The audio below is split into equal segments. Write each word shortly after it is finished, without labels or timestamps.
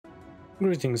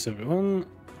Greetings everyone,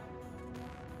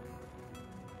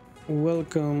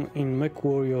 welcome in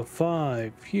MechWarrior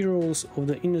 5, Heroes of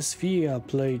the Innisphere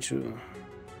playthrough.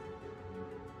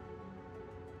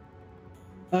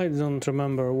 I don't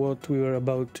remember what we were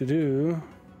about to do,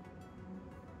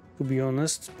 to be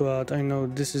honest, but I know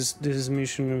this is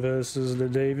mission versus the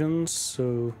Davians,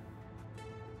 so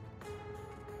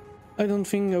I don't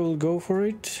think I will go for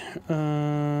it.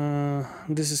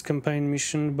 This is campaign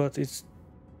mission, but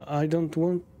I don't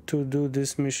want to do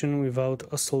this mission without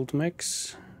assault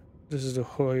mechs. This is the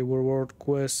high reward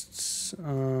quests,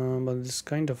 but it's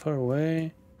kind of far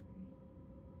away.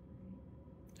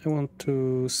 I want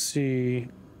to see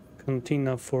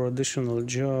Cantina for additional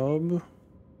job.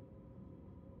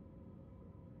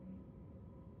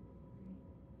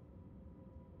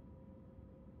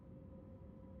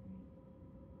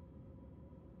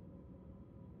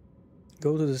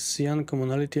 Go to the Cyan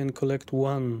commonality and collect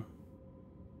one.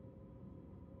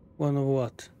 One of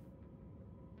what?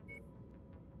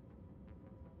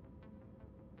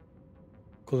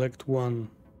 Collect one.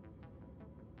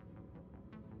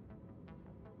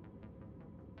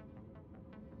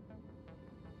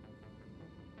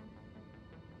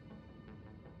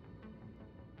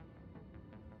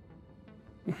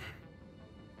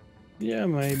 Yeah,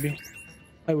 maybe.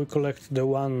 I will collect the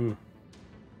one.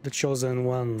 The chosen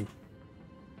one.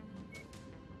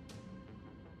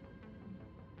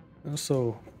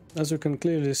 So, as you can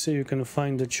clearly see, you can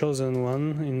find the chosen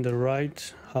one in the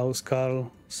right, Housecarl,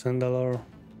 Sandalar.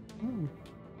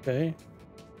 Okay.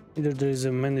 Either there is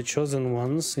many chosen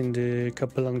ones in the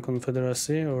Capellan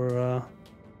Confederacy, or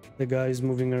the guy is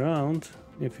moving around,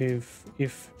 if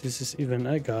this is even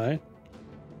a guy.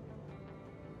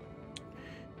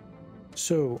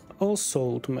 So,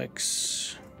 assault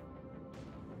mechs.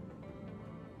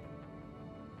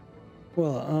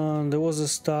 Well, there was a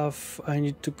stuff I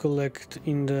need to collect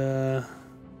in the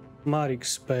Marik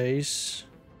space,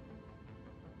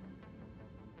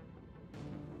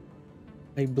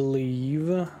 I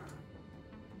believe.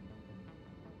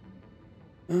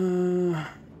 I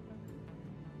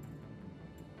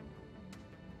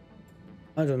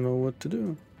don't know what to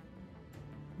do.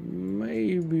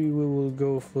 Maybe we will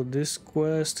go for this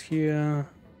quest here.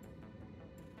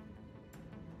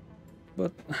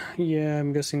 But yeah,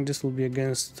 I'm guessing this will be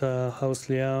against House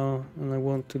Liao, and I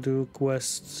want to do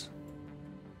quests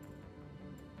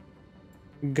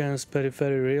against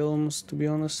Periphery Realms, to be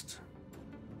honest.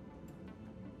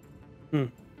 So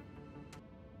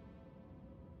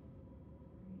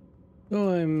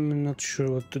I'm not sure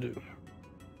what to do.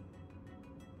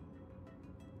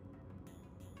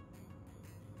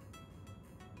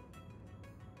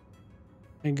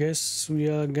 I guess we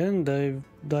are again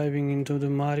diving into the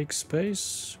Marik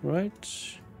space, right?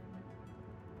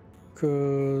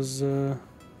 Because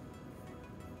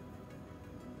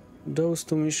those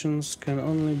two missions can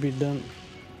only be done.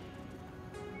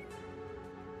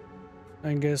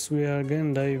 I guess we are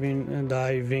again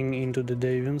diving into the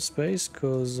Davian space,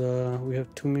 because we have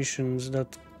two missions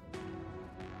that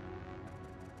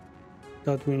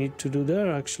we need to do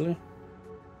there actually.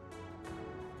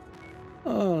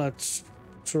 Oh, let's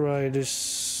try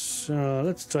this.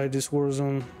 Let's try this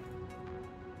Warzone.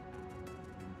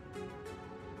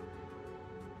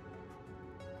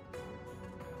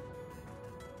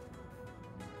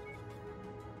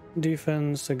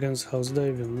 Defense against House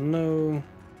Davian, no.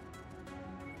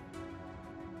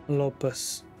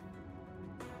 Lopez.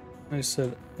 I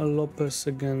said Lopez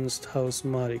against House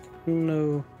Marik,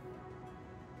 no.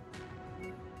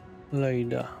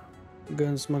 Leida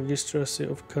against Magistracy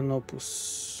of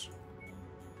Canopus,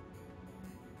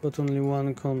 but only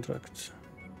one contract.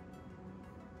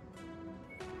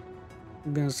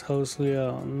 Against House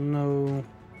Liao, no.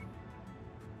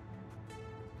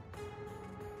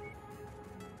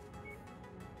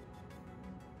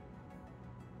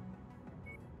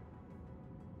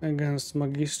 Against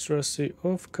Magistracy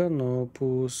of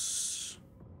Canopus.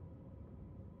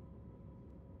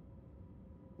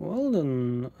 Well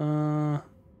then,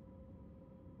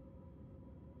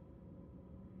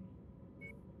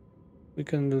 we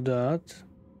can do that.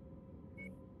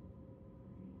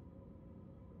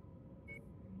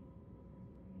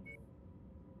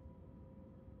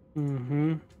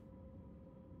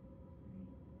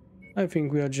 I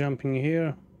think we are jumping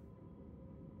here.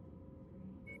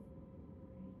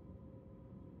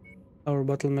 Our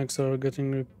battle mechs are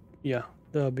getting yeah,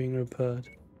 they are being repaired.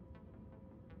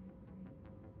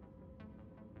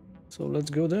 So let's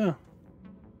go there.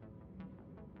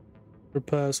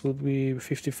 Repairs will be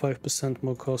 55%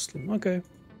 more costly. Okay,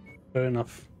 fair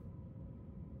enough.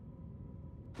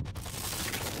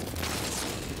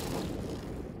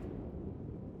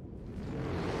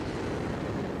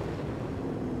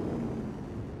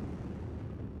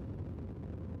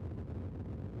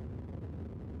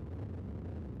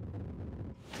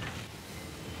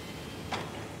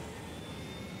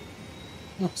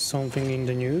 Oh, something in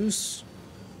the news.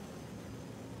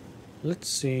 Let's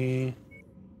see.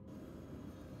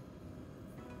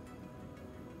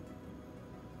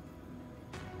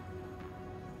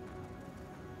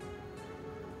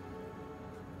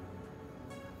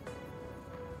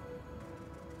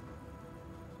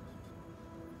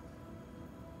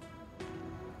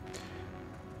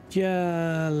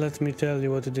 Yeah, let me tell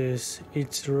you what it is.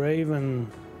 It's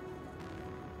Raven.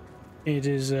 It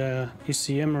is a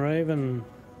ECM Raven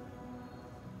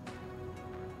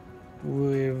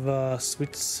with a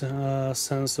switch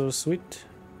sensor suite.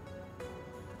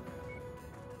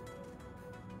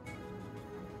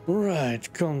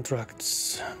 Right,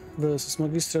 contracts versus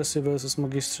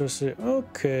Magistracy.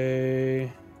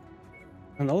 Okay,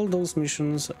 and all those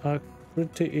missions are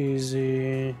pretty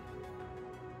easy.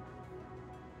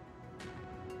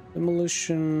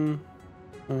 Demolition.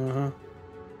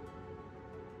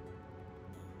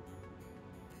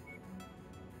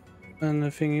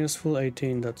 Anything useful?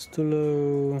 18. That's too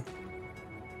low.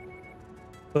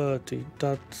 30.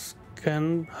 That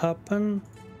can happen.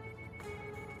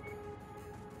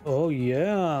 Oh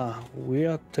yeah, we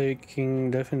are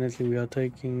taking, definitely we are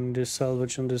taking the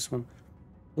salvage on this one.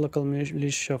 Local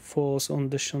militia force on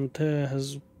the Chanter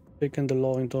has taken the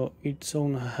law into its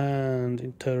own hand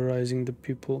in terrorizing the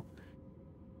people.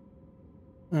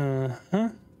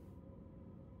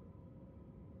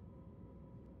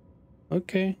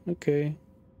 Okay, okay.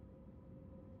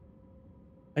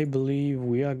 I believe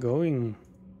we are going.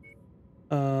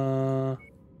 I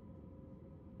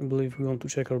believe we want to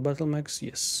check our battle max.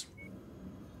 Yes.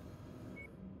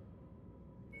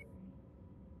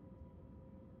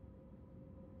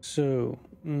 So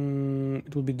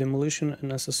it will be demolition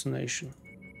and assassination.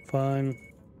 Fine.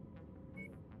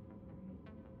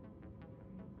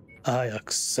 I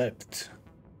accept.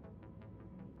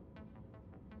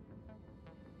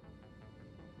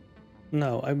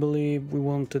 Now, I believe we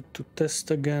wanted to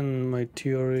test again my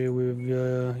theory with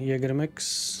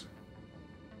Jägermechs.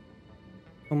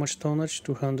 How much tonnage?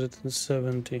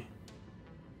 270.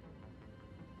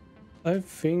 I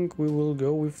think we will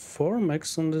go with 4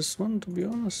 mechs on this one, to be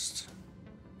honest.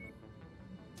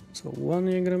 So 1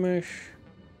 Jägermech,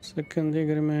 second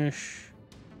Jägermech.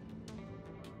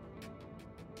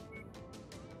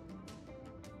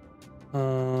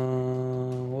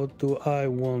 What do I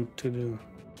want to do?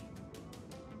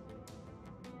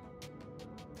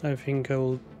 I think I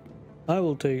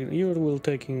will take, you will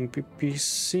taking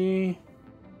PPC,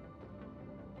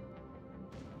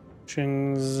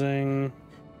 Shenzhen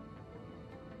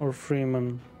or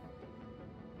Freeman.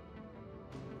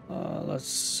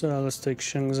 Let's take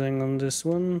Shenzhen on this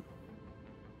one.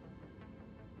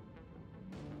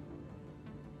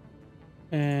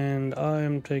 And I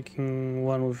am taking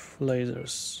one with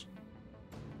lasers.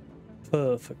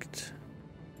 Perfect.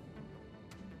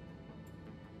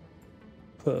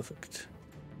 Perfect.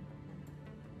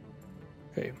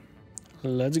 Okay,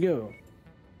 let's go.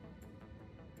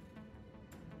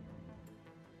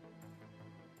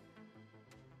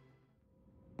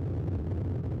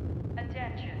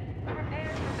 Attention. Prepare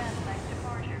for battle act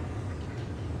departure.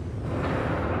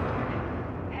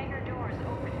 Hangar doors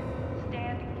open.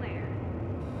 Stand clear.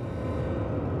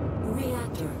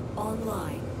 Reactor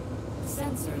online.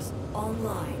 Sensors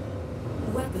online.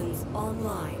 Weapons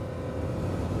online.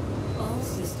 All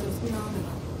systems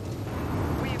nominal.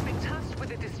 We have been tasked with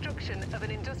the destruction of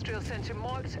an industrial center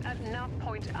marked at nav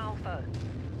point Alpha.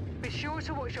 Be sure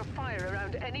to watch your fire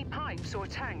around any pipes or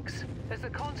tanks, as the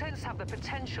contents have the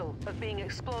potential of being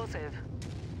explosive.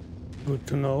 Good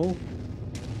to know.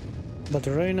 But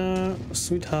Reina,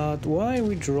 sweetheart, why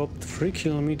we dropped 3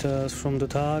 kilometers from the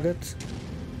target?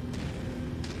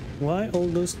 Why all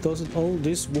this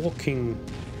walking?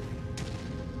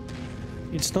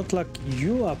 It's not like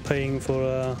you are paying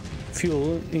for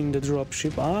fuel in the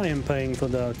dropship. I am paying for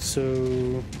that,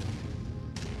 so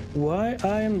why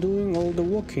I am doing all the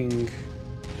walking?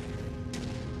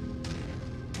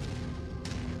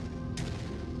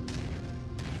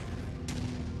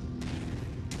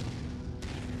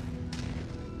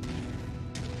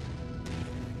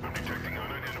 I'm detecting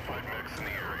unidentified mechs in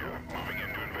the area. Moving in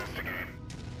to investigate.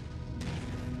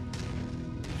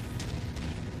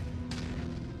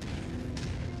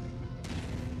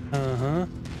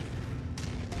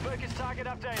 Focus target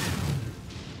updated.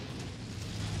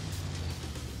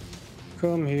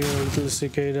 Come here, little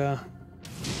cicada.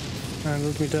 And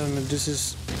let me tell you, this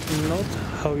is not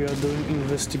how you are doing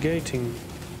investigating.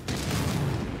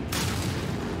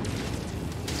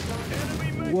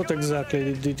 What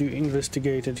exactly did you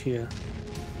investigate here?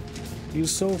 You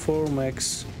saw 4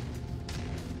 mechs.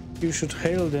 You should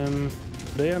hail them.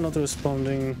 They are not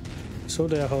responding. So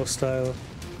they are hostile.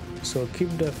 So keep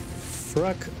the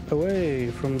frack away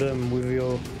from them with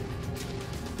your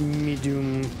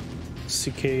medium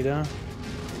cicada.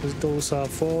 Those are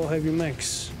 4 heavy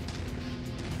mechs.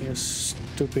 You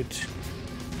stupid.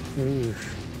 Ugh.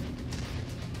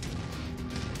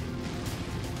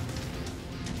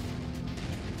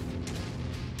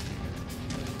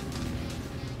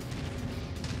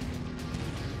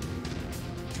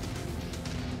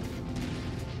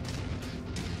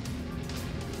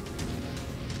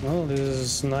 Well, this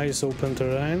is nice open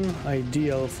terrain,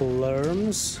 ideal for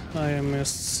lerms, I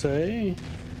must say.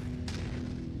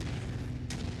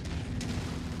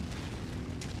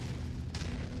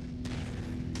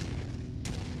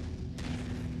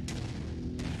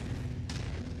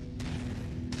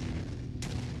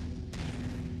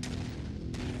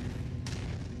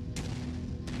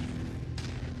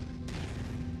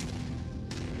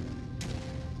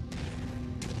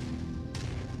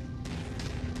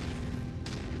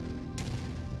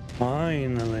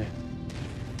 Finally.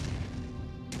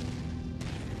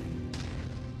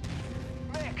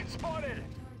 Mech spotted!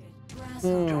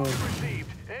 Oh, Target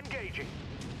received. Engaging.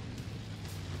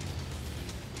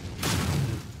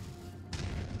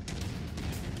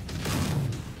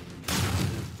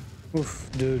 oof,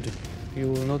 dude. You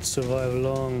will not survive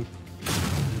long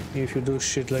if you do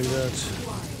shit like that.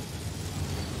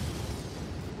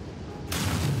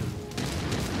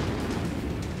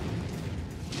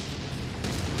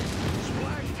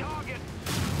 Splash target!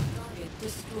 Target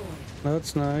destroyed.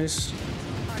 That's nice.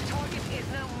 Our target is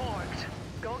now marked.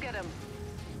 Go get him.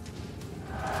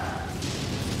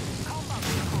 Combat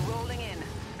vehicle rolling in.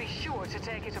 Be sure to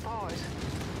take it apart.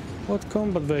 What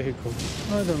combat vehicle?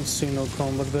 I don't see no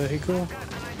combat vehicle.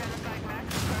 Got unidentified mech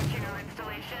approaching our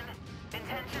installation.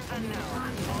 Intentions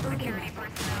unknown. All security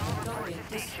personnel report to Target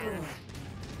station. destroyed.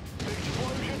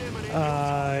 Explosion imminent.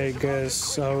 I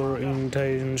guess our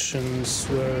intentions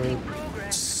were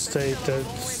stated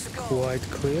quite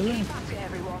clearly. Back to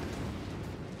everyone.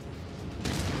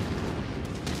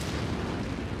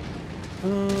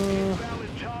 Valid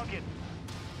target.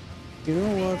 You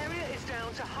know The what? area is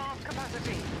down to half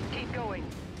capacity. Keep going.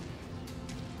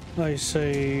 I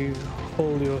say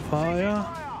hold your fire.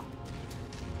 Fire!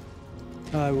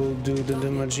 I will do the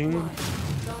damaging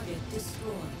Target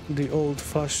destroyed. the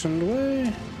old-fashioned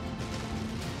way.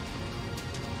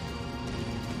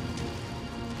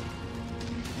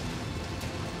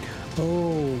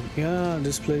 Oh, yeah,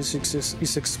 this place is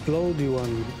explodey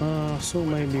one. So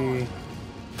maybe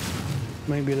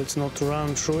let's not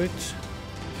run through it.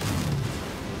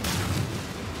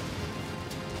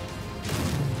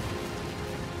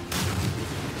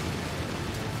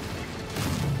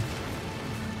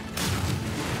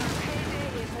 Payday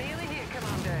is nearly here,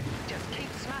 Commander. Just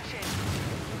keep smashing.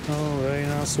 Oh,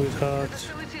 Reina, sweetheart. The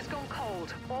facility's gone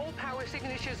cold. All power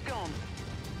signature's gone.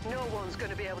 No one's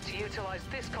going to be able to utilize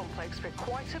this complex for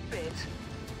quite a bit.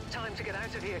 Time to get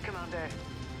out of here, Commander.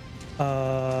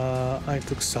 I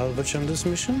took salvage on this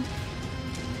mission.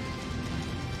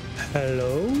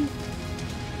 Hello?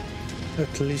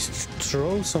 At least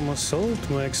throw some assault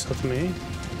mechs at me.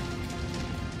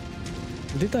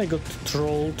 Did I got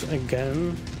trolled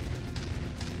again?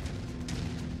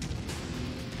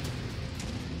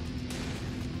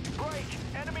 Break!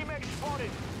 Enemy mech spotted!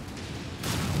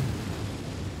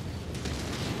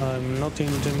 I'm not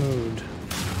in the mood.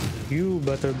 You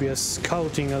better be a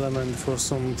scouting element for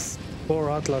some 4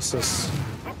 atlases.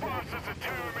 The bosses are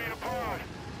tearing me apart!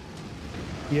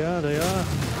 Yeah, they are.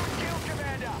 Kill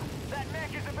Commander! That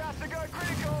mech is about to go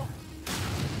critical!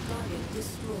 Target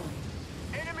destroyed.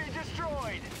 Enemy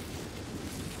destroyed!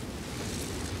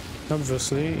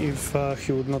 Obviously, if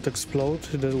he would not explode,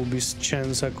 there would be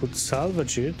chance I could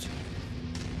salvage it.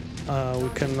 We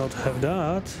cannot have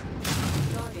that.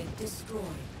 Target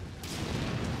destroyed.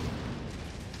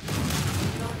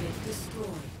 Target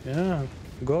destroyed. Yeah,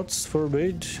 gods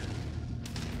forbid.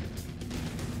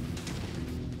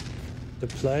 The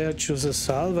player chooses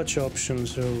salvage option,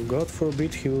 so God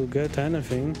forbid he will get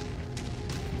anything.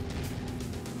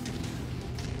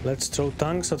 Let's throw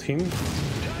tanks at him.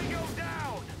 Tango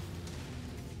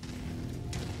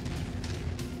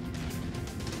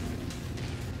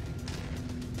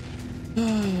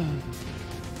down!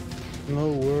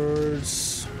 No words.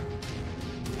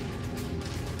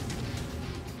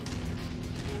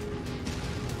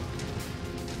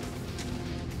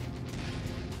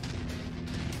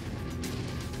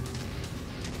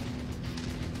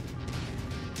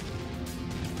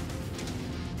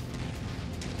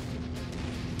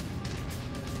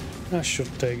 I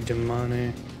should take the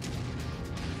money.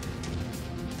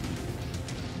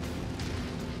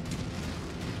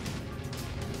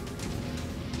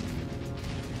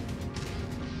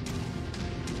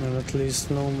 And at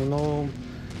least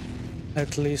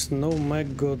no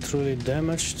mech got really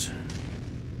damaged.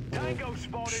 Tango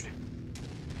spotted.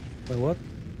 By what?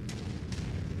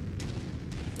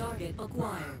 Target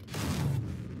acquired.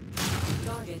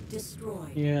 Target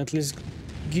destroyed. Yeah, at least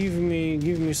give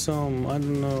me some, I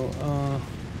don't know,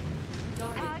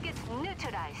 Target Targets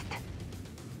neutralized.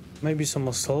 maybe some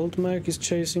assault mech is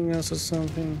chasing us or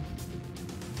something.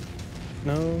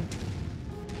 No?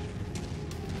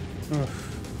 Ugh.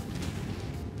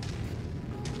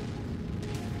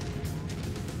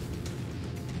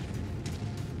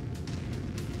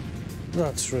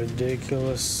 That's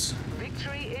ridiculous.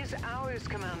 Victory is ours,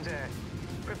 Commander.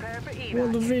 Prepare for Well,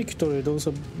 the evac. victory, those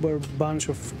were a bunch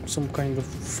of some kind of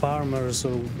farmers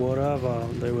or whatever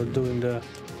they were doing there.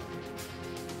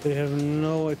 They have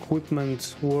no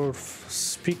equipment worth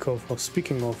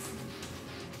speaking of.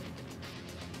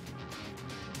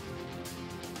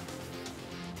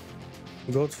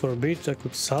 God forbid I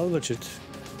could salvage it.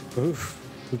 Oof,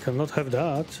 we cannot have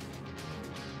that.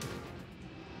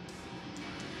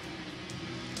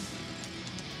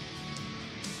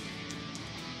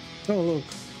 Oh look,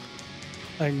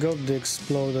 I got the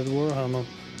exploded Warhammer.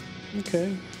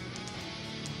 Okay.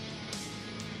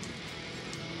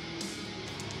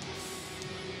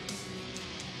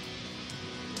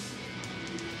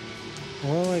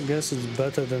 Well, I guess it's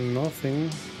better than nothing.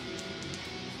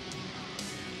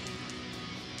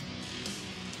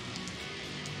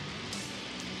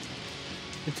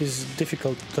 It is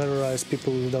difficult to terrorize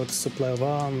people without a supply of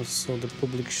arms, so the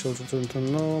public should return to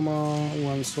normal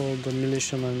once all the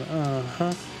militiamen.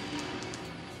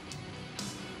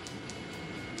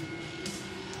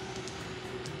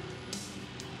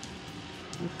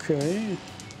 Okay.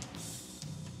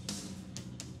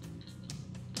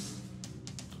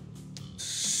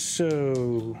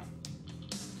 So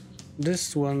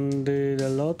this one did a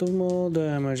lot of more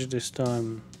damage this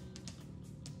time.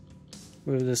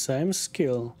 With the same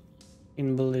skill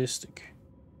in ballistic.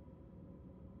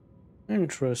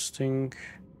 Interesting.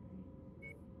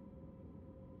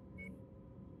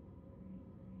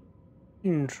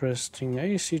 Interesting.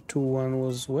 AC2 one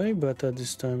was way better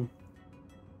this time.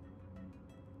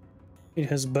 It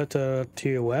has better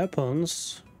tier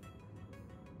weapons.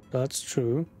 That's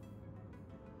true.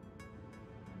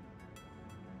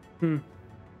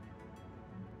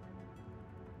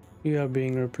 You are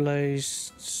being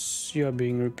replaced. You are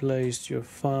being replaced. You're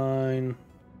fine.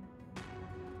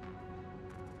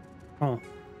 Huh.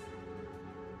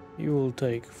 You will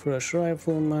take fresh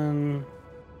rifleman.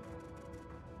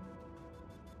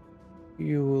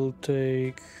 You will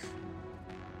take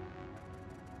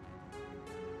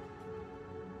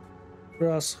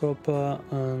grasshopper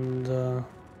and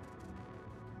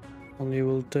you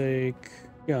will take,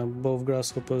 yeah, both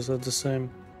grasshoppers are the same.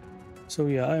 So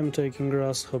yeah, I am taking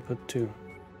grasshopper too.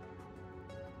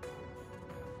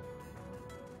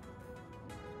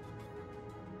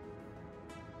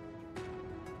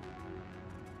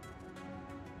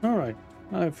 Alright,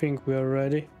 I think we are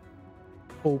ready.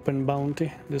 Open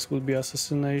bounty, this will be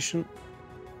assassination.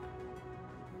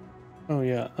 Oh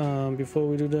yeah, before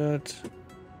we do that,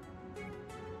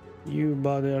 you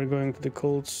buddy are going to the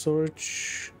cold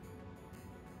storage.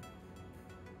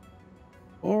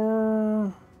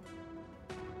 Or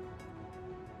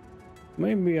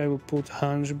maybe I will put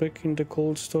Hunchback in the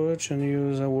cold storage and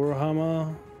use a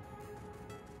Warhammer.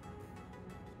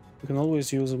 You can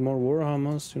always use more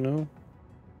Warhammers, you know.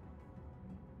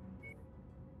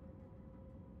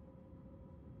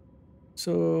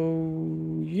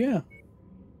 So yeah.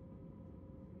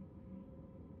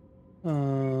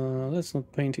 Let's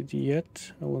not paint it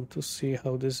yet. I want to see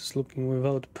how this is looking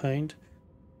without paint.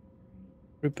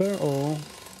 Repair all.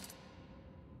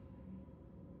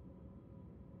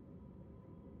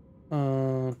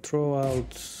 Throw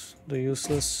out the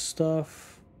useless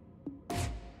stuff.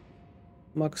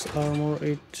 Max armor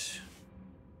it.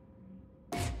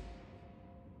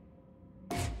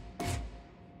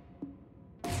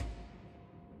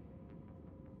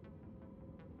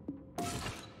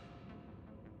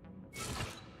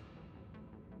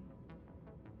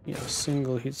 Yeah,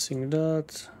 single hit sync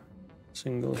that.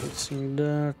 Single hit sync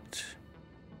that.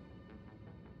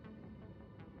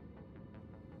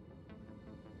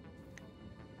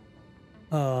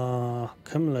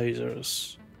 Chem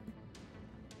lasers.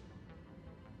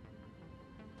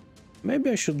 Maybe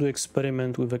I should do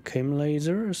experiment with the chem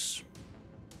lasers.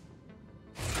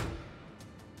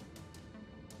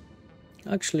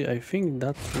 Actually, I think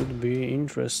that would be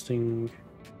interesting.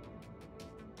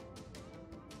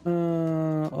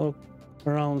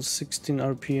 Around 16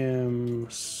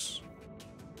 RPMs.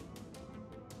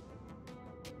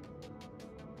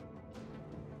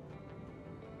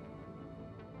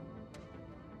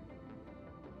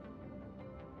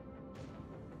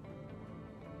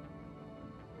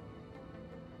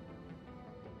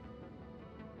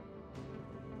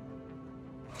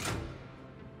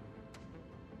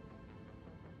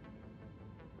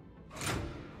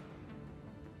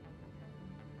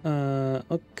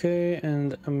 Okay,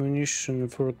 and ammunition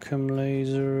for chem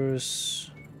lasers.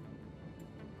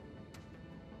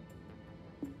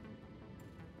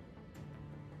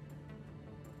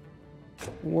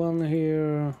 One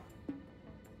here.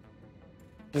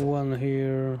 One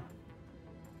here.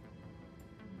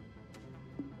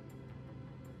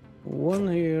 One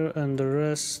here, and the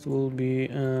rest will be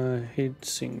heat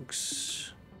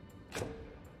sinks.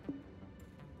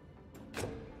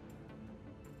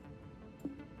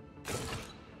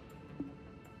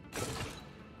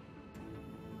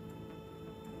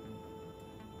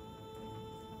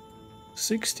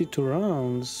 $62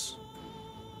 rounds.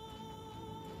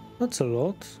 That's a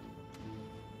lot.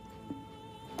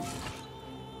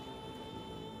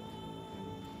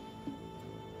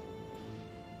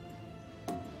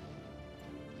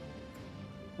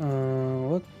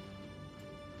 What?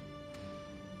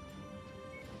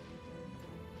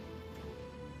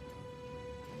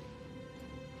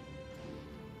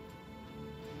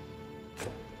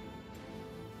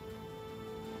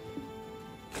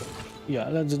 Yeah,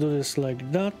 let's do this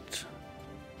like that.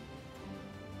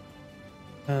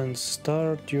 And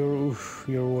start your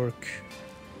work.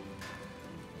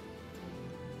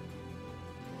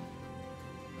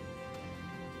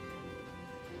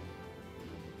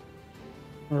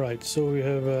 Right, so we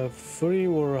have 3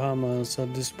 warhammers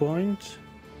at this point.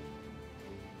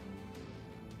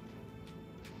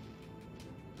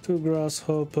 2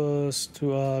 grasshoppers,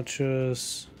 2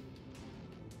 archers,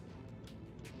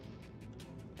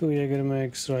 2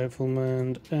 Jägermechs,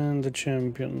 riflemen, and the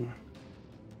champion.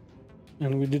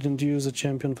 And we didn't use a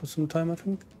champion for some time, I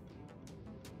think.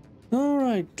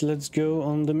 Alright, let's go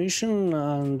on the mission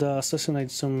and assassinate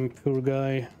some poor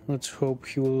guy. Let's hope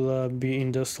he will be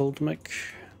in the assault mech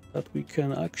that we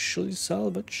can actually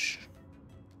salvage.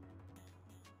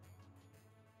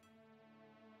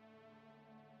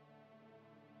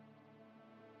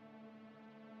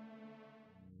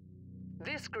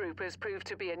 This group has proved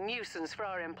to be a nuisance for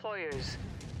our employers.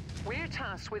 We're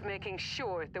tasked with making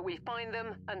sure that we find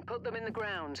them and put them in the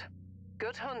ground.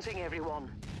 Good hunting,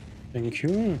 everyone. Thank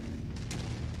you.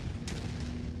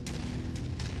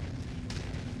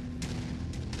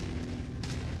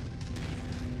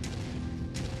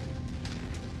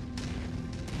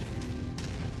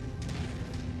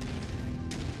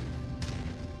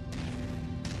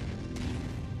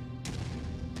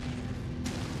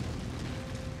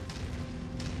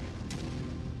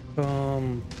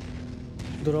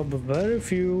 Drop very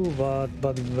few, but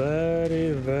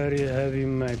very heavy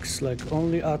mechs, like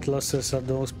only atlases at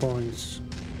those points.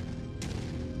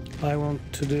 I want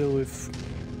to deal with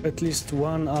at least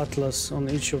 1 atlas on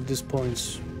each of these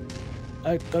points.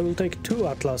 I will take 2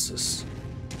 atlases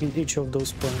in each of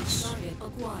those points. Target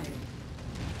acquired.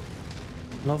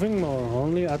 Nothing more,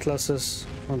 only atlases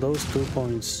on those 2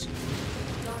 points.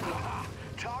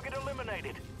 Target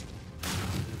eliminated.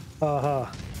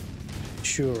 Aha,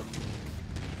 sure.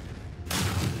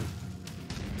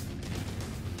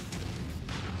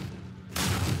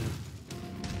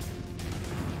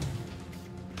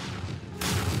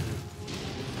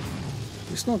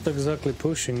 He's not exactly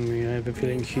pushing me. I have a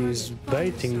feeling he's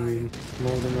baiting me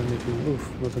more than anything. Oof,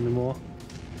 not anymore.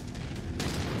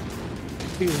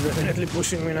 He's definitely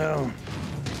pushing me now.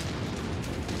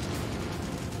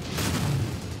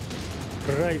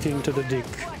 Right into the dick.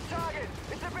 Target.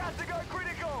 It's about to go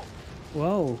critical.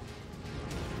 Wow.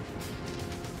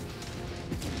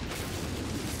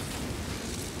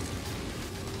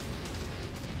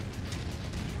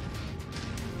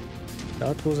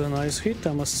 That was a nice hit,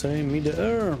 I must say,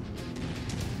 mid-air.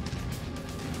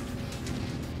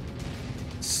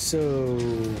 So...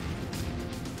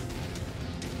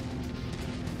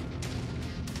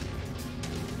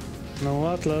 no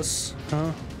Atlas,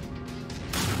 huh?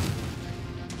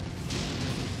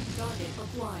 Target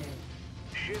acquired.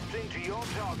 Shifting to your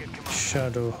target, Commander.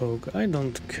 Shadowhawk. I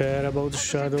don't care about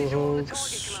Visual on the target,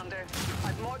 Shadowhawks. Commander.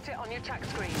 I've marked it on your tac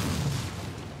screen.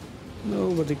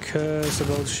 Nobody cares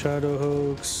about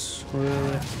Shadowhawks,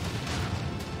 really.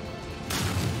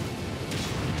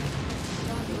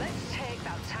 Let's take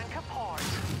that tank apart.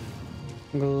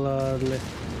 Gladly.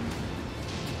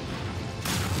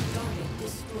 Target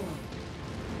destroyed.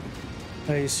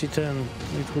 AC10.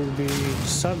 It would be a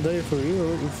sad day for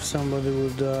you if somebody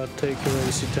would take your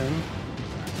AC10.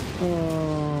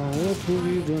 Oh, what will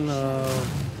you do now?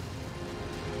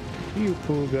 You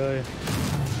poor guy.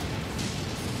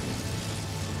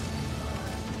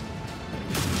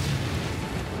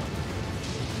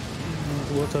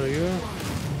 What are you?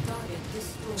 Target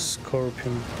destroyed.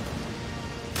 Scorpion.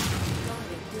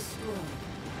 Target destroyed.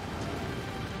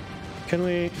 Can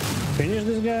we finish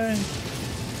this guy?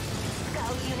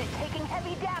 Skull unit taking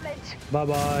heavy damage. Bye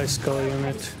bye, Skull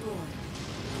unit. Destroyed.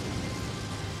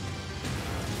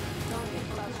 Target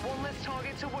That's one less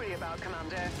target to worry about,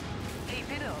 Commander.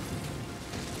 Keep it up.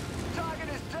 Target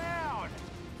is down!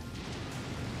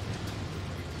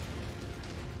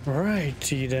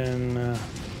 Righty then.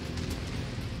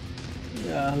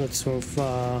 Yeah, let's move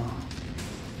for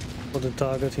the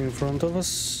target in front of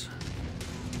us.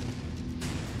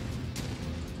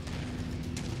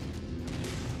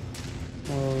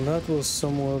 Well, that was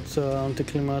somewhat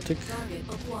anticlimactic. target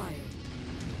acquired.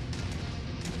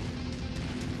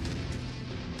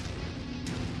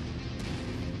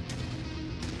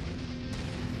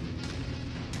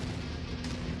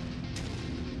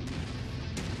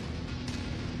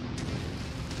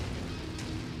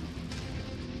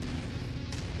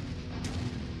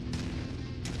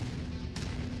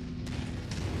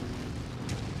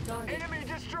 Target Enemy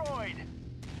destroyed!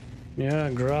 Yeah,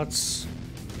 Grats.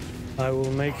 I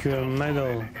will make you a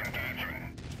medal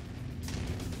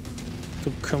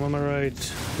to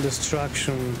commemorate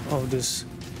destruction of this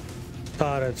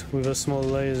turret with a small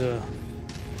laser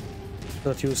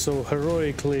that you so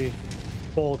heroically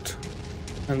fought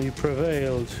and you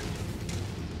prevailed.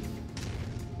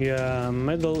 Yeah,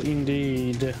 medal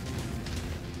indeed.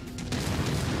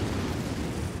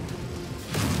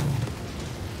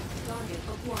 target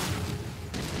acquired.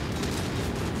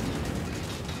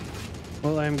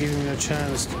 Well, I'm giving you a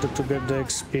chance to get the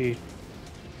XP.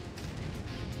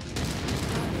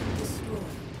 Target destroyed.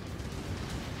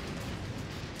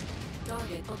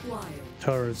 Target acquired.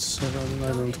 Turrets, I don't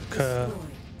Target care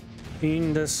destroyed.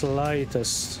 in the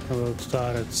slightest about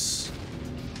turrets.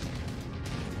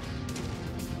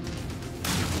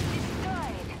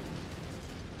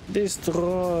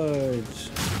 Destroyed. Destroyed!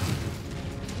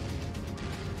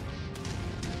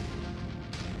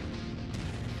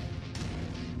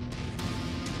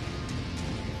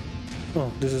 Oh,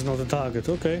 this is not a target,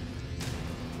 okay.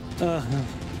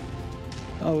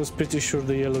 I was pretty sure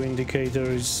the yellow indicator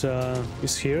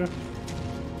is here.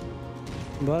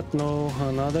 But no,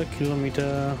 another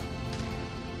kilometer.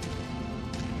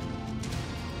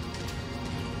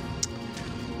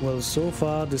 Well, so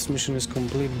far this mission is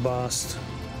complete bust.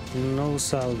 No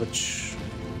salvage.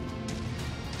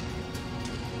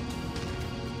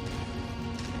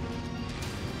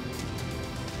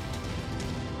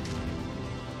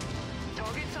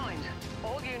 Target signed.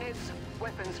 All units,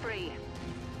 weapons free.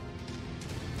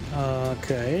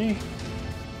 Okay.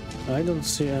 I don't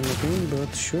see anything,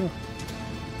 but sure.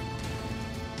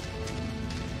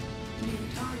 New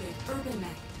target urban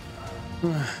mech.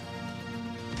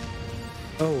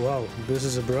 Oh wow, this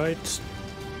is a bright.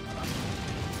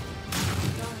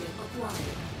 Target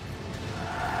acquired.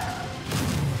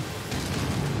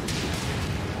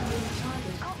 New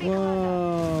target.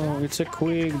 Wow, it's a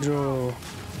quick draw.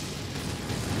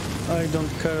 I don't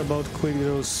care about quick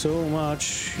draws so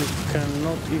much, you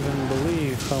cannot even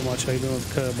believe how much I do not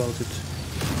care about it.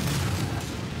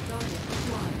 Target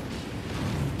acquired.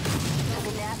 Took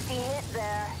a nasty hit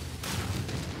there.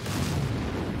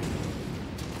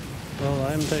 Well,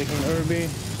 I'm taking Irby.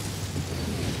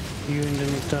 You in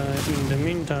the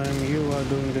meantime, you are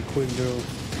doing the quick draw.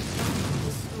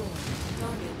 Destroyed.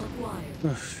 Target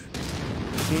acquired.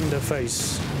 In the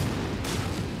face.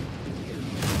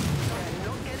 They're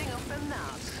not getting up than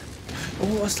that.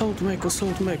 Oh, assault mech,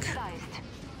 assault mech. Sized.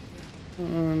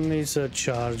 It's a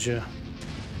charger.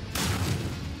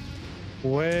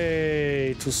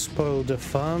 Way to spoil the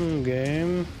fun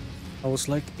game. I was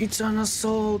like, it's an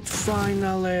assault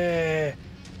finally,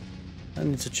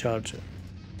 and it's a charger,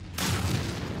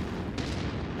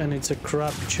 and it's a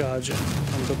crap charger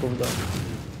on top of that.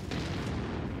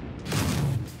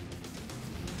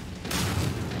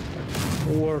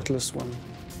 Worthless one.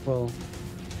 Well,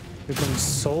 you can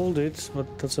sold it,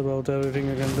 but that's about everything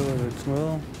you can do with it.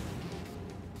 Well,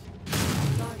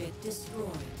 Target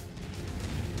destroyed.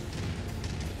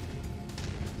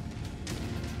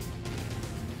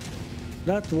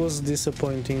 that was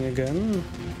disappointing again,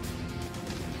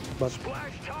 but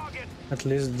Splash target! at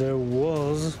least there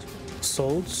was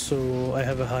assaults, so I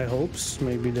have a high hopes.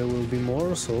 Maybe there will be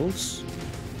more assaults.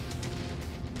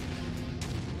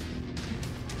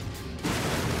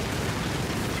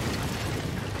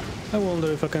 I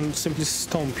wonder if I can simply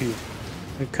stomp you.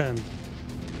 I can.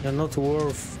 You're not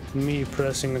worth me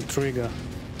pressing a trigger.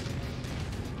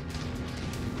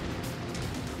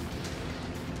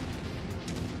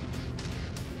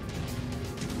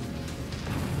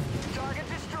 Target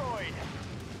destroyed!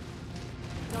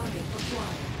 Target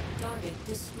acquired. Target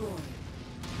destroyed.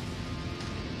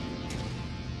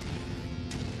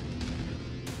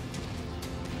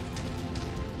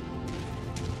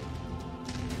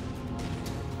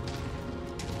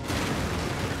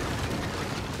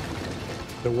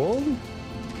 The wall?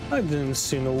 I didn't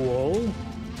see no wall.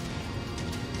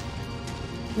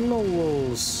 No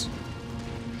walls.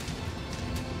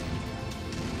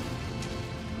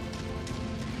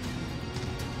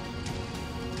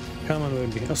 Come on,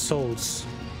 baby. Assaults.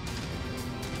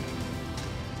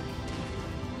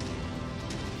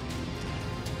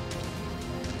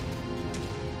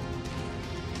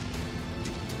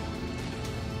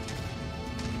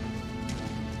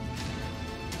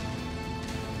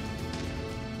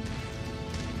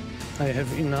 I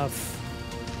have enough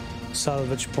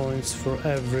salvage points for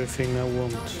everything I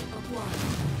want.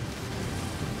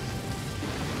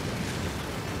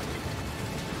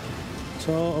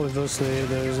 So obviously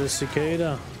there is a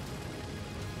cicada.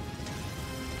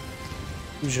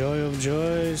 Joy of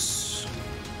joys.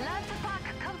 Lads attack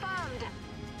confirmed.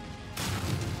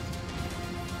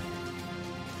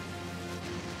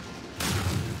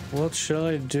 What shall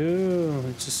I do?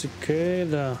 It's a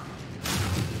cicada.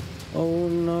 Oh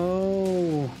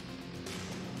no.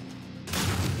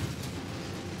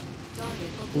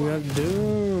 We are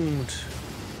doomed.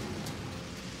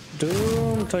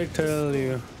 Doomed, I tell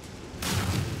you.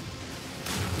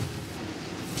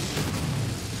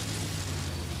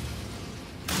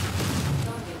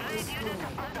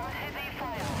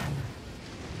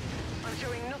 I'm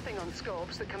showing nothing on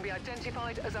scopes that can be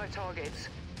identified as our targets.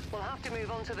 We'll have to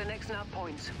move on to the next nav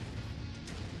point.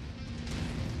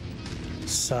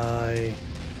 Sigh.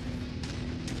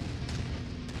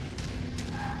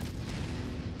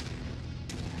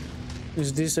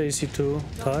 Is this AC2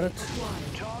 turret?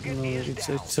 No,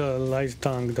 it's a light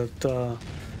tank that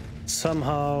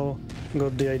somehow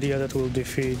got the idea that will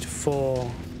defeat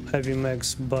 4 heavy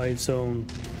mechs by its own.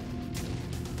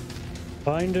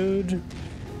 Fine, dude.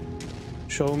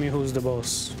 Show me who's the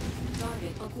boss.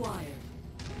 Target acquired.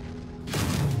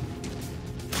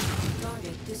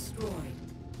 Target destroyed.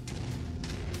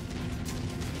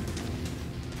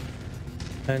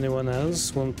 Anyone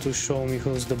else want to show me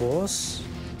who's the boss?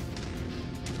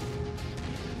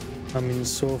 I mean,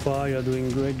 so far you're doing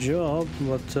a great job,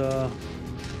 but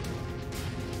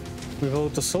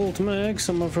without assault mechs,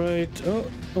 I'm afraid. Oh,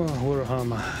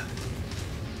 Warhammer.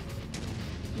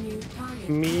 New target.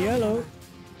 Me yellow.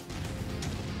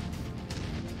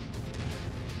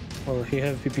 Well, he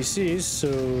have PPCs, so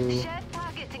Shared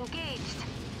target engaged.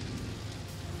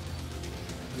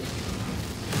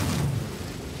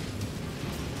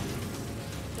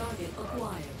 Target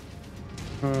acquired.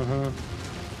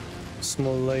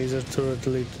 small laser turret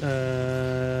lead.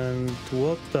 And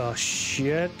what the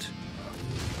shit?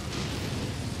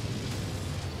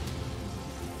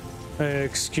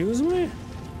 Excuse me?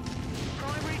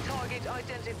 Primary target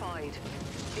identified.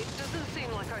 It doesn't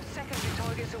seem like our secondary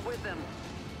targets are with them.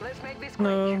 Let's make this quick.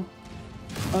 No,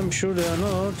 I'm sure they are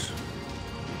not.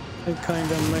 I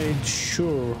kinda made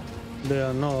sure they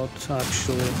are not,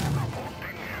 actually.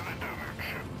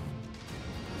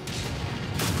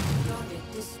 Target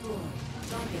destroyed.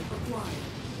 Target acquired.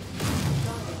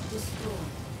 Target destroyed.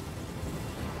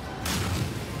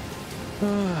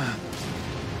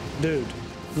 Dude,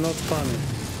 not funny.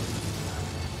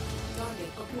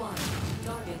 Target acquired.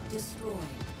 Target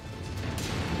destroyed.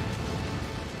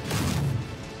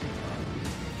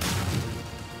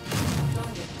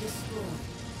 Target destroyed.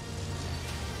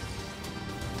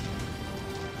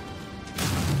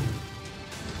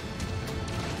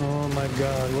 Oh my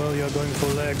god, well, you're going for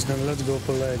legs, then let's go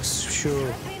for legs.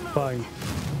 Sure, fine.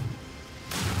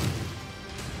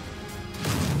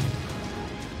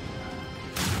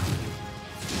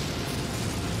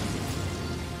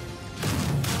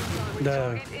 Primary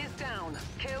There. target is down.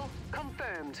 Kill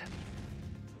confirmed.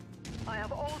 I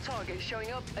have all targets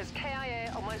showing up as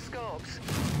KIA on my scopes.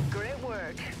 Great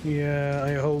work. Yeah,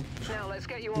 I hope Now let's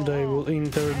get you all they will home.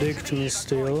 interdict Head to the me extract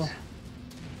still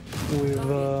point. with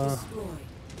Target destroyed.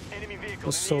 Enemy vehicle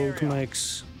assault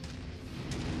mechs.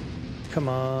 Come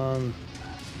on.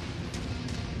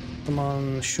 Come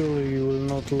on, surely you will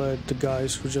not let the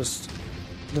guys who just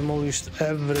demolished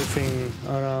everything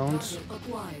around Target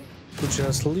acquired. to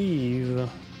just leave.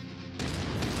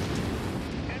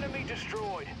 Enemy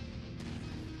destroyed.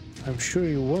 I'm sure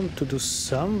you want to do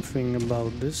something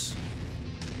about this.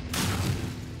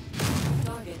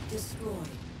 Target destroyed.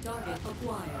 Target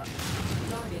acquired.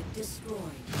 Target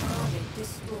destroyed. Target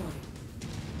destroyed.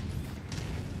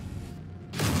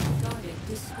 Target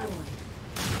destroyed.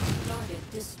 Target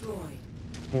destroyed.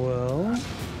 Well,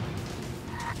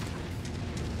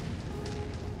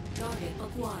 Target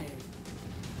acquired.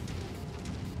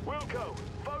 Wilco,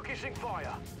 focusing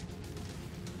fire.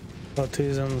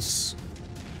 partisans.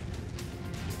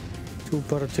 2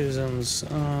 partisans.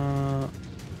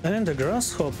 And a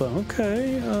grasshopper,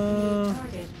 okay.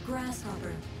 Target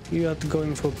grasshopper. You are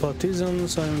going for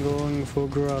partisans, I'm going for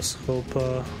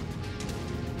grasshopper.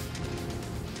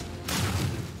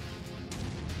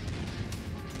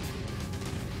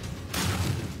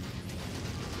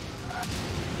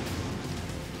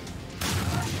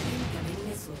 Incoming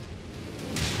missile.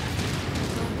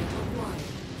 Target acquired.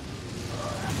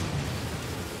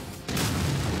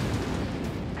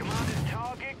 Commander's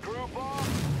target, group off.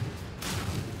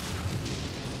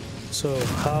 So,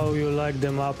 how you like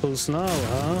them apples now,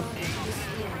 huh?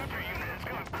 Sniper unit has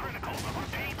gone critical.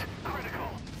 Repeat, critical.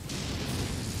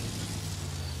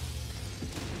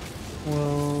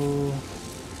 Well,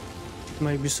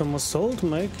 maybe some assault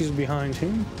mech is behind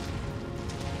him.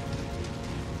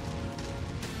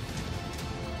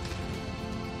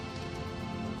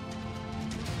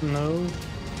 No,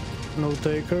 no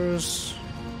takers.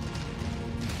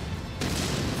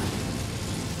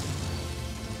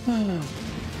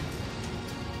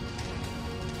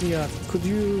 Yeah, could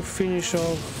you finish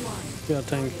off? Yeah,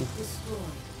 thank you. Destroyed.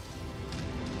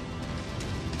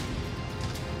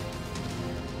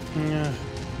 Yeah.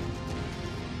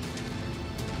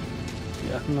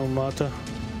 Yeah, no matter.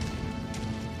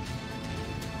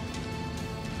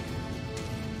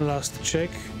 Last check.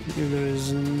 If there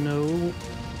is no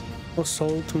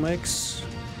assault mechs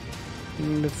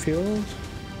in the field.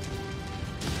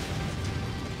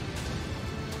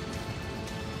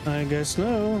 I guess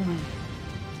no.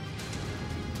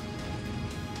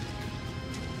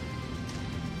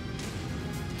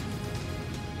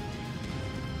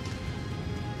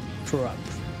 Trap.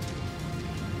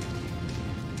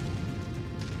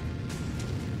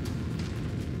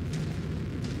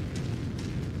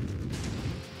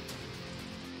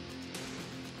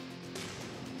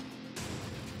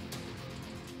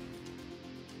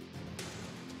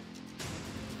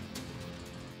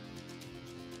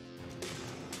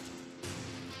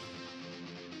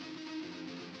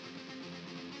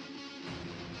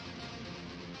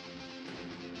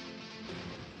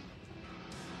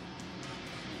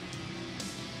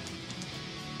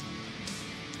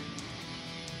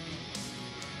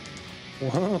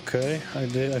 Well, okay, I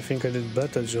think I did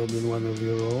better job than one of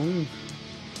your own.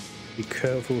 Be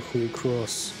careful who you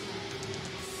cross.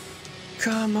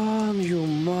 Come on, you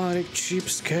Marek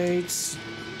cheapskates!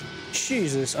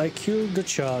 Jesus, I killed the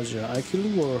Charger, I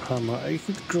killed Warhammer, I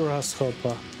killed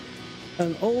Grasshopper,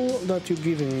 and all that you're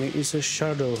giving me is a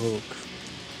Shadow Hook.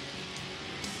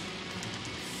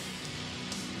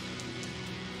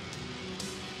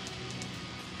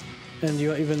 And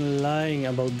you are even lying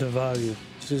about the value.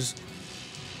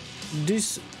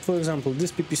 This, for example,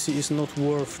 this PPC is not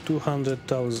worth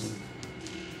 200,000.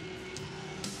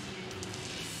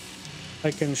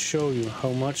 I can show you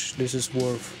how much this is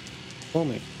worth for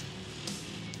me.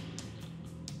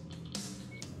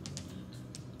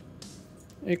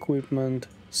 Equipment,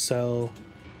 sell.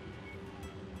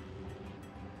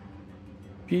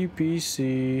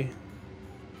 PPC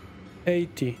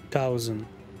 80,000.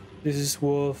 This is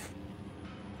worth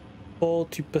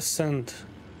 40%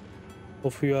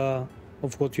 of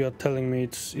what you are telling me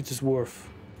it is worth.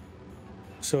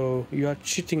 So you are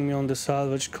cheating me on the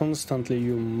salvage constantly,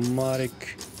 you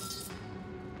Marek.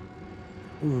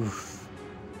 Oof.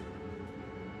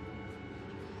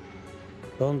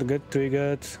 Don't get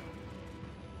triggered.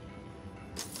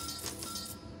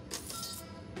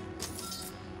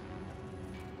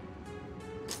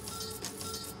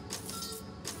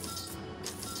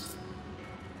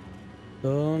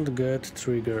 Don't get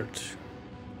triggered.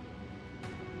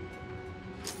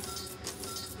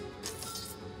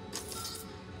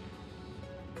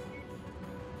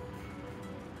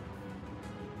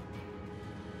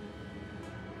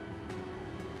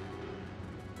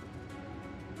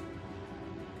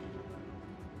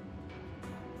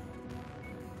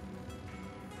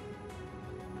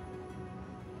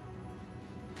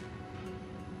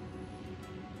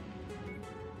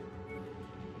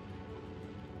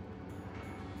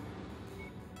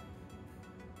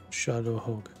 Shadow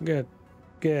Hog.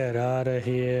 Get out of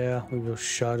here with your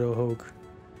Shadow Hog.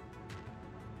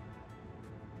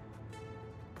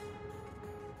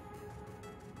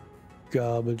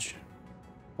 Garbage.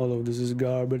 All of this is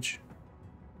garbage.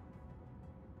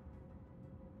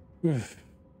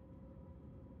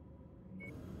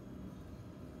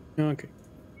 Okay.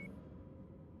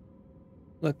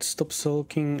 Let's stop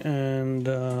sulking and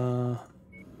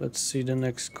let's see the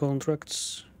next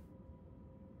contracts.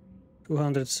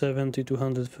 270,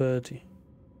 230.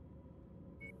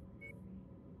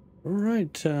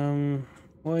 Right,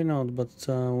 why not? But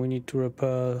we need to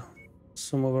repair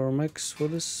some of our mechs for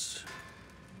this.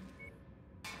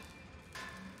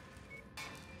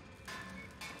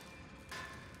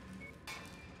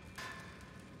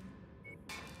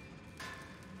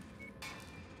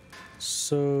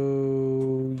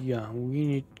 So yeah, we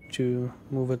need to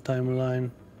move a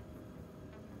timeline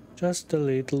just a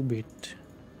little bit.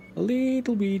 A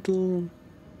little bit.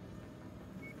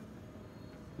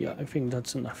 Yeah, I think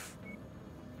that's enough.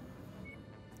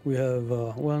 We have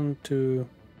 1, 2.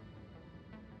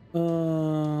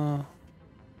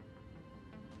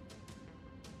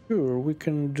 Sure, we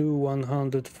can do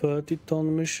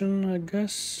 130-ton mission, I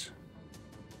guess.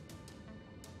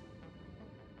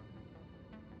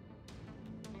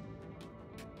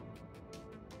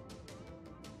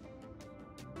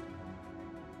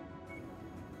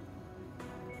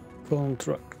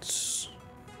 Contracts.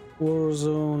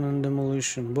 Warzone and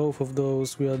demolition. Both of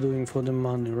those we are doing for the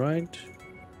money, right?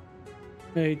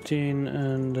 18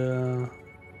 and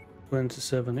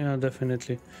 27. Yeah,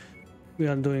 definitely. We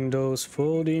are doing those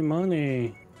for the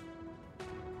money.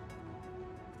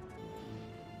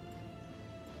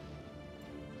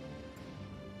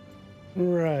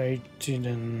 Right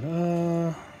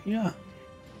then. Yeah.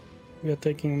 We are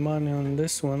taking money on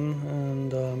this one,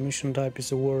 and mission type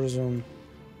is a war zone.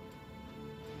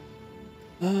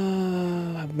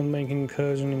 I've been making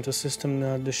incursion into system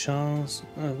near the Shans,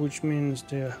 which means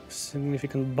there are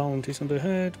significant bounties on the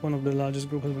head. One of the largest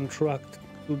group has been tracked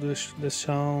to the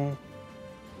Shan.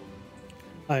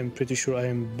 I'm pretty sure I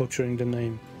am butchering the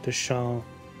name. The Shan.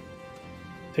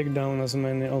 Take down as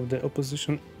many of the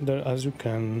opposition there as you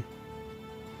can.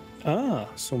 Ah,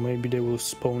 so maybe they will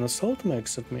spawn assault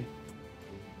mechs at me.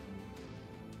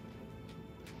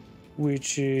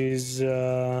 Which is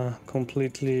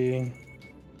completely...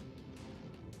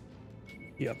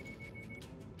 Yep.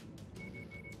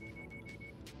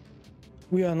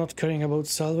 We are not caring about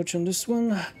salvage on this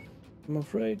one, I'm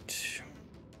afraid.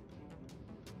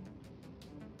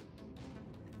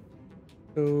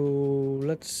 So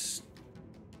let's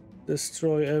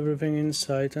destroy everything in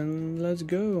sight and let's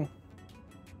go.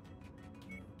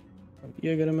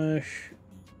 Jägermesh.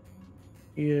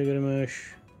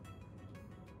 Jägermesh.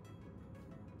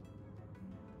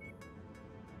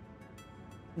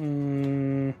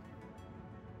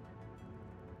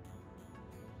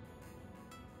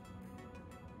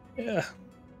 Yeah,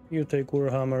 you take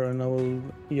Warhammer and I will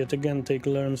yet again take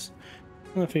Lerms.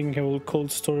 I think I will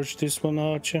cold storage this one,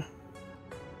 Archer.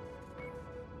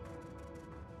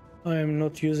 I am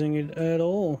not using it at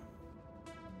all.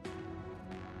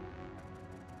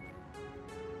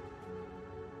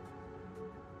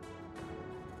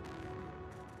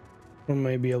 Or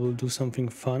maybe I will do something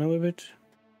fun with it.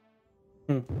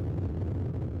 Attention.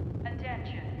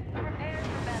 Prepare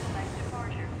for battle axe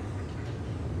departure.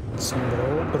 Some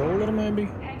brawler maybe?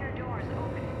 Hangar doors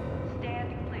open.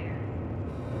 Stand clear.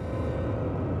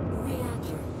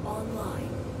 Reactor online.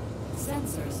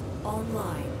 Sensors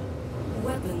online.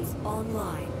 Weapons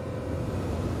online.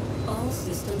 All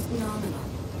systems nominal.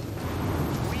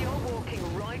 We are walking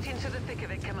right into the thick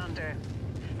of it, Commander.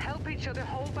 Help each other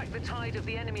hold back the tide of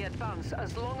the enemy advance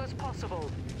as long as possible,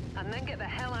 and then get the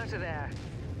hell out of there.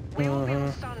 We'll be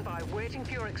on standby, waiting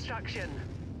for your extraction.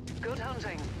 Good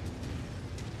hunting.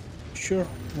 Sure,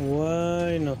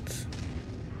 why not?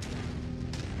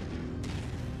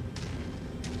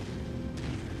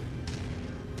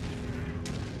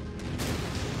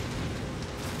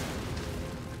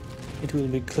 It will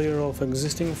be clear of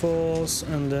existing force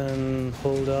and then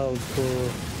hold out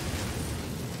for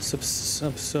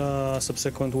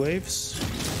subsequent waves.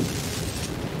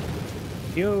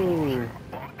 Yo!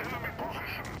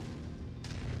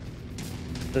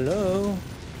 Hello?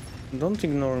 Don't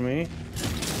ignore me.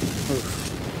 Oof.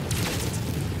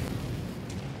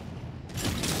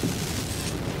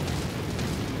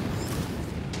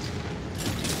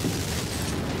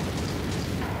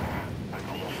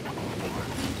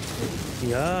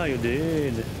 Yeah, you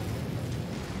did.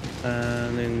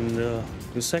 And in the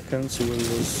 2 seconds you will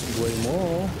lose way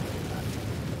more.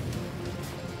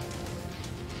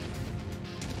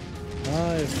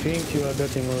 I think you are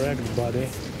getting wrecked, buddy.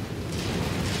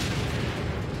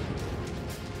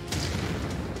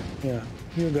 Yeah,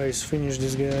 you guys finish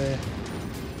this guy.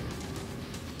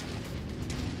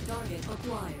 Target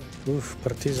acquired. Oof,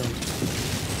 partisan.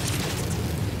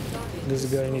 This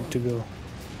guy need to go.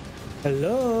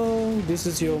 Hello, this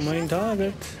is your main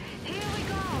target. Here we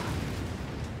go.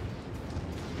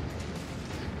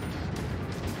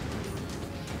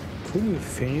 Could we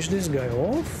finish this guy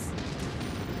off?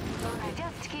 I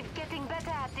just keep getting better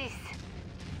at this.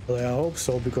 Well, I hope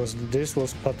so, because this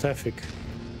was pathetic.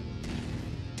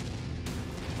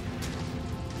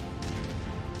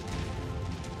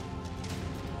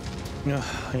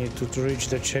 I need to reach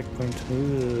the checkpoint.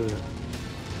 Ugh.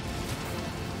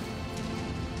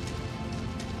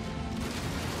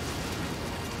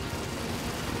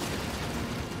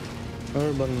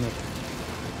 Urban mech.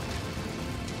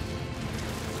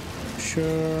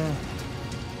 Sure.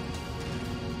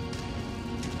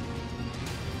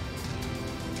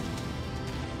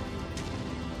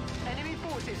 Enemy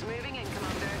forces moving in,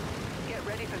 Commander. Get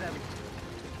ready for them.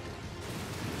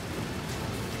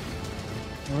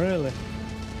 Really?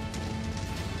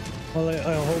 Well,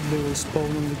 I hope they will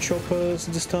spawn on the choppers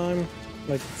this time.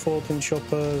 Like 14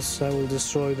 choppers, I will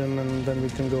destroy them and then we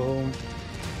can go home.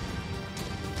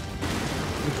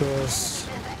 Because...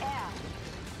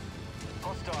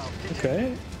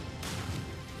 Okay.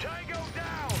 Tango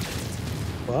down!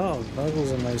 Wow, that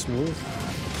was a nice move.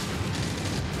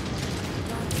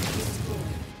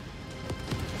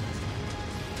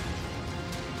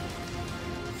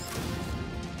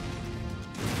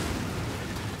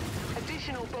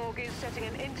 Additional bogies setting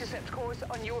an intercept course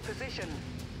on your position.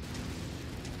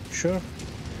 Sure.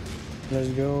 Let's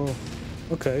go.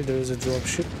 Okay, there is a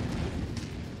dropship.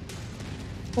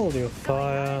 Hold your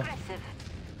fire.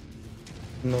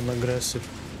 Non-aggressive.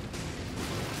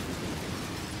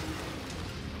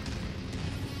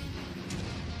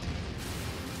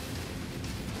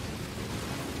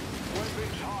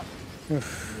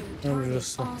 I'm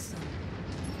just... Awesome.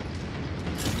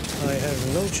 I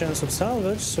have no chance of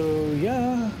salvage, so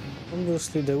yeah,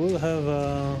 obviously they will have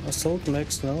assault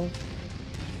mechs now.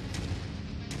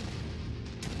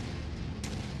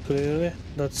 Clearly,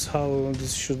 that's how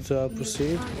this should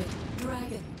proceed. Target,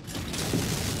 Dragon.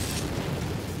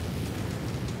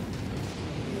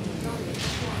 Target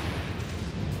acquired.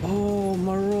 Oh,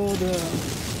 Marauder!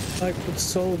 I could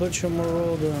salvage a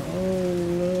Marauder. Oh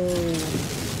no!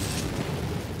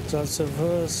 That's the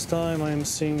first time I'm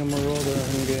seeing a Marauder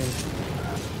in game.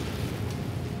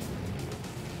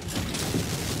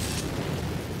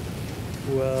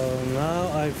 Well,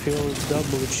 now I feel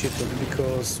double cheated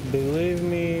because, believe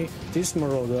me, this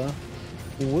Marauder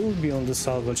will be on the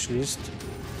salvage list,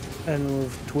 and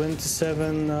with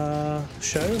 27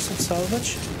 shares of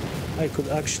salvage, I could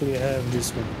actually have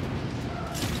this one.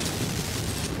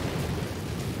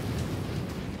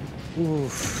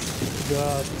 Oof,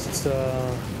 that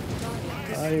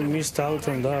I missed out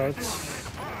on that.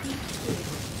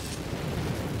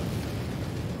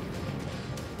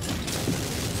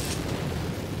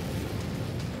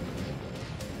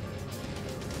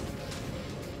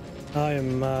 I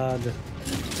am mad.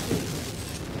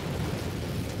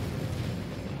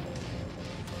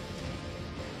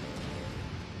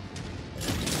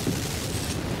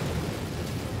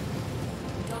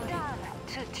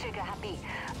 Too trigger happy.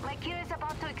 My gear is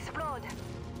about to explode.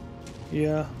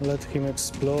 Yeah, let him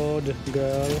explode,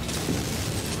 girl.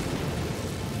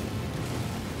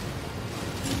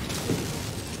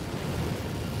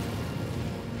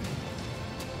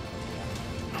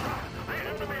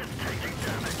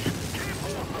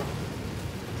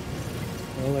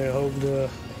 Well, I hope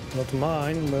not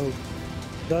mine. Well,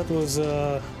 that was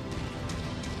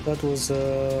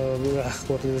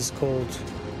what is it called?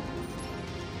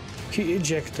 He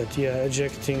ejected, yeah,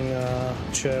 ejecting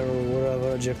chair or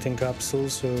whatever, ejecting capsule.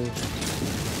 So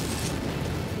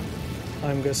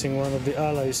I'm guessing one of the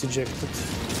allies ejected.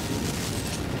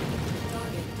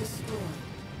 Target destroyed.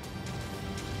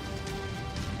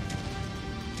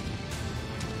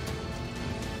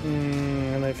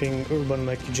 And I think urban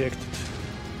mech ejected.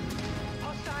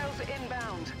 Hostiles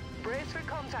inbound. Brace for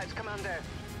contact, Commander.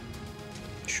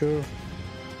 Sure.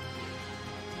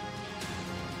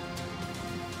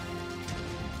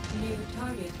 New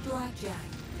target Blackjack.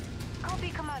 Copy,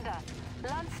 Commander.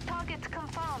 Lance target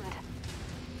confirmed.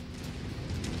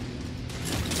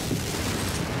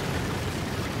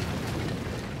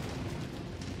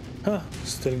 Huh,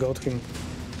 still got him.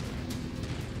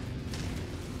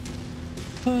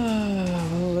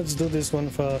 Well, let's do this one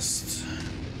fast.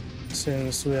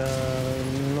 Since we are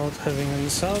not having any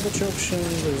salvage option,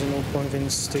 there's no point in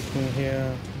sticking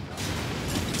here.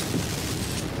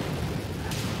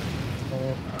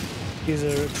 Oh, he's a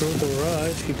recruiter,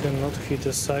 right? He cannot hit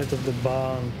the side of the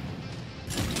barn.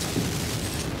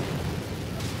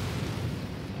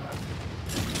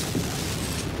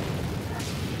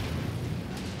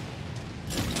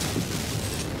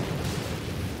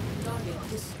 Target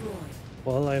destroyed.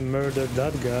 Well, I murdered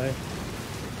that guy.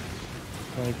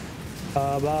 Like,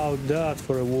 how about that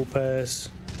for a whoop ass?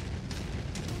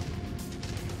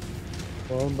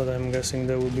 Well, but I'm guessing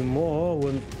there will be more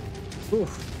when...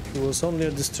 Oof, it was only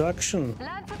a distraction.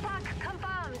 Lance attack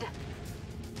confirmed.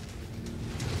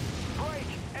 Break!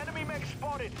 Enemy mech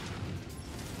spotted!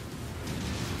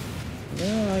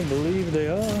 Yeah, I believe they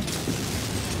are.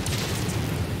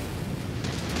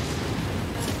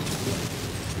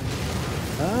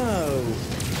 Ow!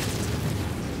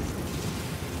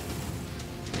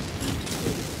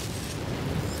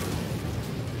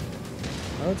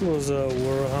 That was a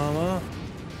Warhammer.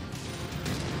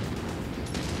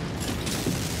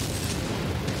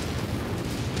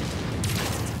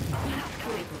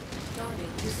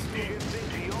 Target destroyed.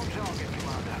 Into your target,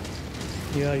 Commander.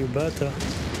 Yeah, you better.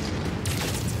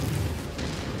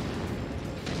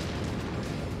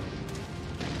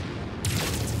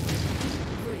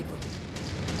 Critical.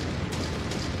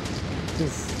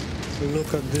 Oof.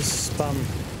 Look at this spam.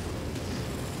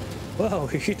 Wow,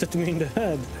 he hit me in the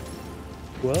head.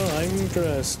 Well, I'm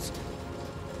impressed.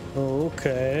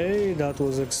 Okay, that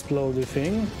was exploding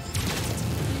thing.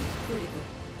 Critical.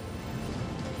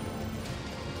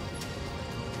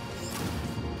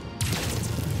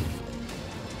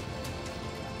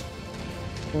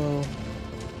 Well,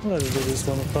 let's do this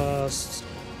one fast.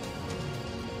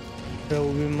 There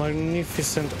will be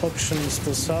magnificent options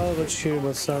to salvage here,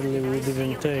 but sadly we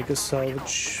didn't take a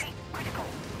salvage.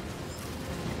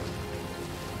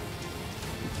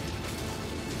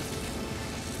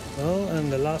 Well,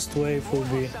 and the last wave will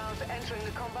be, Hostiles entering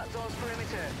the combat zone's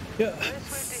perimeter. yeah,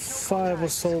 This for additional 5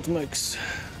 contacts. assault mechs.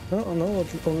 Oh no,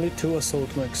 only 2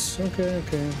 assault mechs. Okay,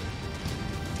 okay.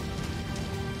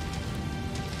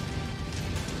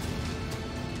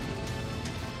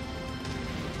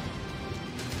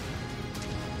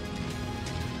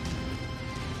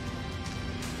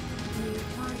 New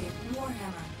target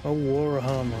Warhammer. A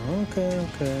Warhammer. Okay,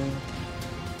 okay.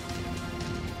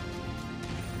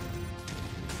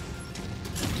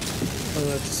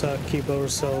 Let's keep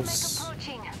ourselves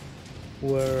Approaching.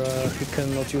 where he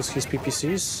cannot use his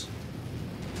PPCs.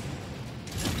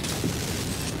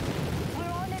 We're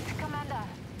on it, Commander.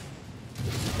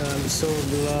 I'm so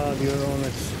glad you're on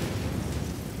it.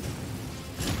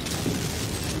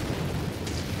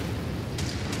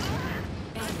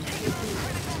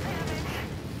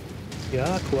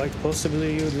 Yeah, quite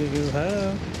possibly you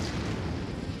have.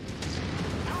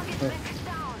 Target mech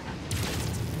down.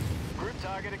 Group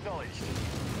target acknowledged.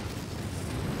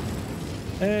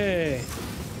 Hey!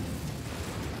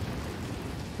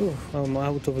 Ooh, I'm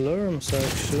out of alarms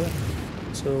actually.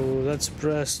 So let's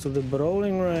press to the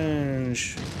brawling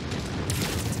range.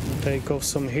 Take off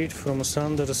some heat from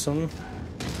Sanderson.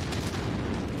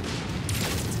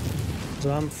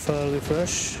 So I'm fairly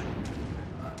fresh.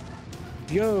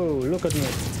 Yo, look at me.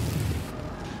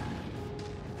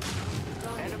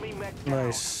 Enemy mech down.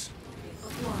 Nice.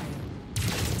 Acquired.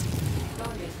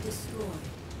 Target destroyed.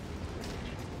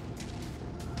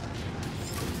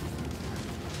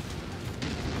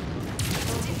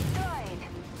 Destroyed.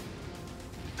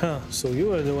 Huh, so you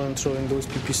were the one throwing those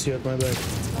PPC at my back.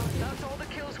 That's all the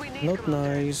kills we need, Not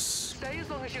Commander. nice. Stay as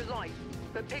long as you like,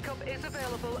 but pickup is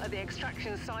available at the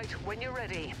extraction site when you're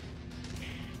ready.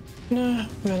 Nah,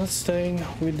 we're not staying.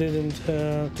 We didn't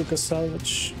took a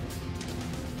salvage.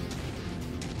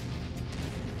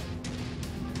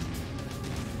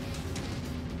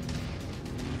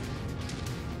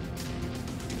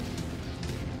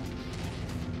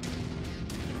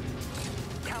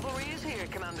 Cavalry is here,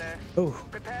 Commander. Oh,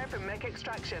 Prepare for mech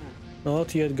extraction.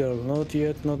 not yet, girl. Not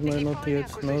yet. Not If you not find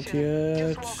yet. Not acquisition,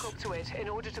 yet. Just walk up to it in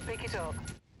order to pick it up.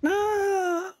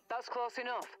 Nah. That's close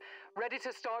enough. Ready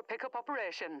to start pickup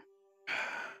operation.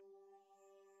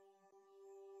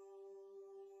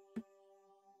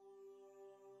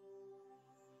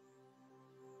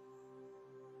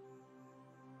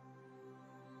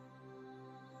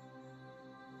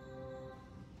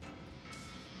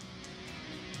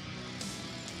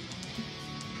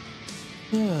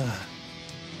 Ah.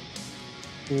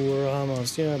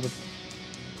 Warhammers, yeah,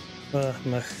 but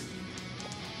meh.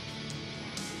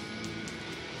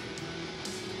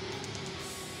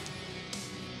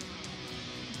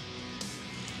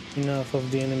 Enough of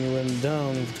the enemy went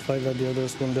down. If the fight that the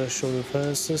others won't dare show the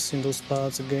fastest in those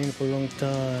parts again for a long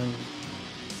time.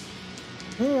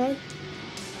 Alright.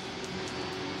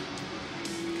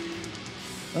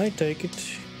 I take it.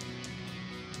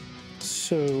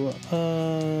 So,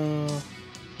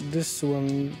 this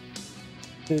one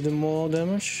did more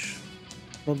damage.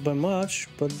 Not by much,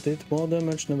 but did more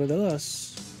damage nevertheless.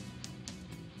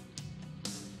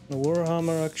 The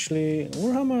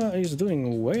Warhammer is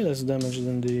doing way less damage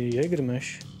than the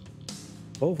Jägermesh.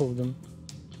 Both of them.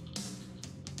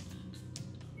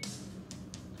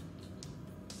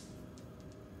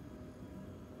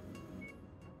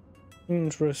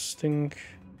 Interesting.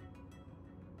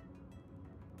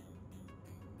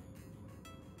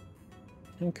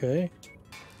 Okay.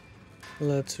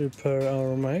 Let's repair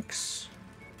our mechs.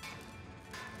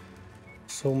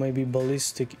 So maybe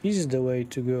ballistic is the way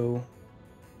to go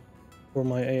for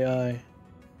my AI.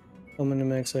 How many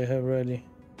mechs I have ready?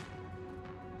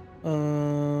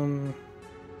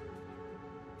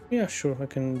 Yeah, sure, I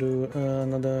can do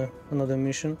another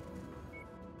mission,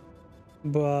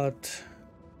 but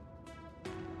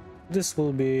this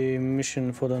will be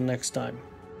mission for the next time.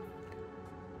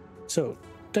 So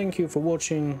thank you for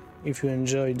watching. If you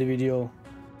enjoyed the video,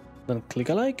 then click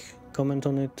a like, comment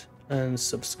on it, and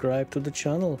subscribe to the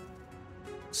channel.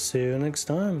 See you next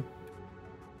time.